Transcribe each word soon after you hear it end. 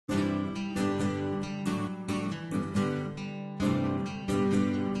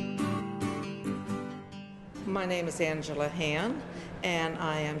My name is Angela Han, and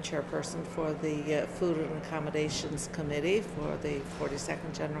I am chairperson for the Food and Accommodations Committee for the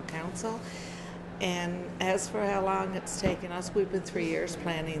 42nd General Council. And as for how long it's taken us, we've been 3 years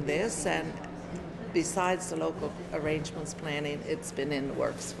planning this, and besides the local arrangements planning, it's been in the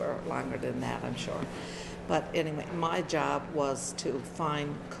works for longer than that, I'm sure. But anyway, my job was to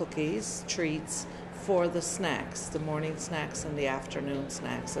find cookies, treats for the snacks, the morning snacks and the afternoon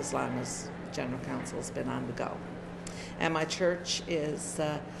snacks, as long as General Council's been on the go. And my church is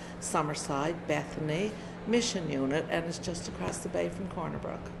Summerside Bethany Mission Unit, and it's just across the bay from Corner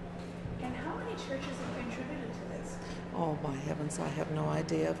Brook. And how many churches have contributed to this? Oh my heavens, I have no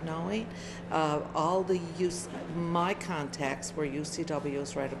idea of knowing. My contacts were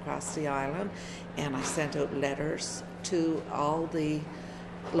UCWs right across the island, and I sent out letters to all the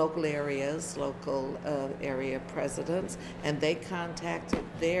local areas, local area presidents, and they contacted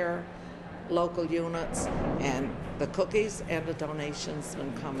their local units, and the cookies and the donations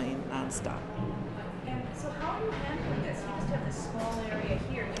been coming nonstop. And so how are you handling this? You must have this small area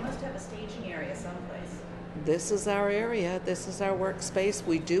here. You must have a staging area someplace. This is our area. This is our workspace.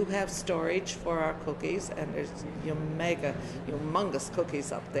 We do have storage for our cookies, and there's humongous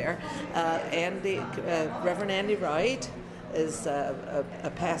cookies up there. Reverend Andy Wright is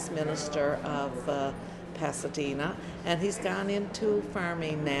a past minister of Pasadena, and he's gone into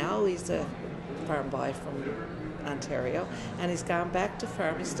farming now. He's a farm boy from Ontario, and he's gone back to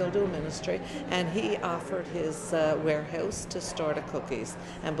farm. He's still doing ministry, and he offered his warehouse to store the cookies.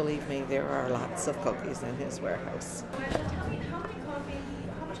 And believe me, there are lots of cookies in his warehouse. Tell me, how much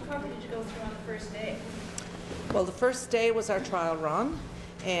coffee did you go through on the first day? Well, the first day was our trial run,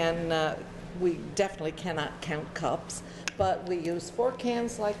 and we definitely cannot count cups, but we used 4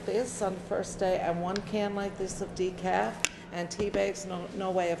 cans like this on the first day and 1 can like this of decaf, and tea bags,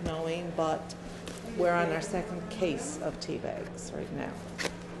 no way of knowing, but we're on our second case of tea bags right now.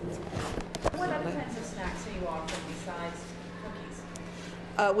 What other kinds of snacks are you offering besides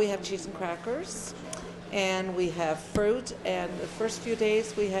cookies? We have cheese and crackers, and we have fruit, and the first few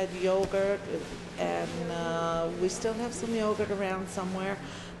days we had yogurt, and we still have some yogurt around somewhere.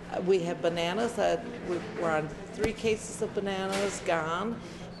 We have bananas. We're on 3 cases of bananas gone,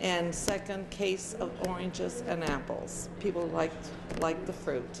 and second case of oranges and apples. People like the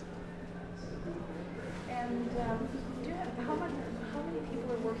fruit. And how many people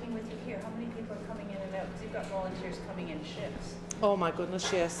are working with you here? How many people are coming in and out? Because you've got volunteers coming in shifts. Oh my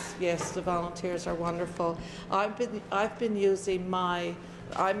goodness, yes, the volunteers are wonderful. I've been using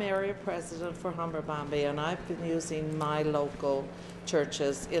I'm area president for Humber Bombay, and I've been using my local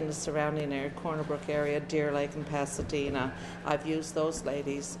churches in the surrounding area, Corner Brook area, Deer Lake and Pasadena. I've used those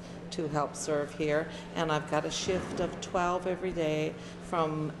ladies to help serve here, and I've got a shift of 12 every day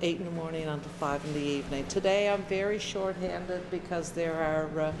from 8 in the morning until 5 in the evening. Today I'm very short-handed because there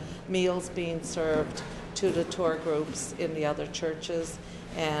are meals being served to the tour groups in the other churches,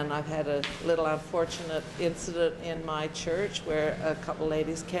 and I've had a little unfortunate incident in my church where a couple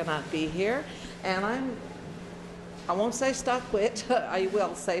ladies cannot be here, and I won't say stuck with, I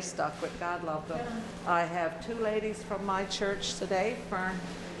will say stuck with, God love them. I have 2 ladies from my church today, Fern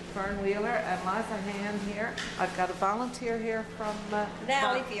Wheeler and Liza Hand here. I've got a volunteer here from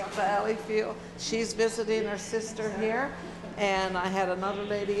Valleyfield. She's visiting her sister here. And I had another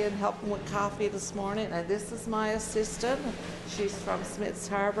lady in helping with coffee this morning, and this is my assistant. She's from Smiths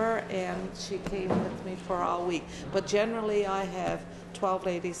Harbor, and she came with me for all week. But generally I have 12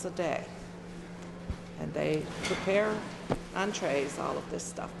 ladies a day, and they prepare entrees, all of this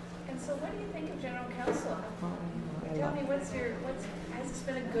stuff. And so what do you think of General Council? Tell me, has this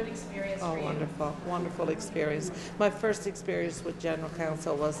been a good experience for you? Oh, wonderful experience. My first experience with General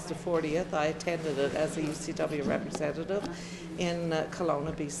Council was the 40th. I attended it as a UCW representative in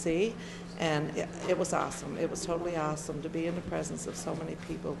Kelowna, BC, and it was awesome. It was totally awesome. To be in the presence of so many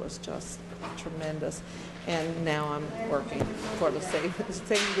people was just tremendous. And now I'm working for the same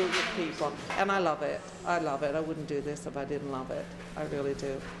group of people, and I love it. I wouldn't do this if I didn't love it. I really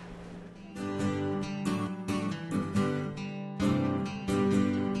do.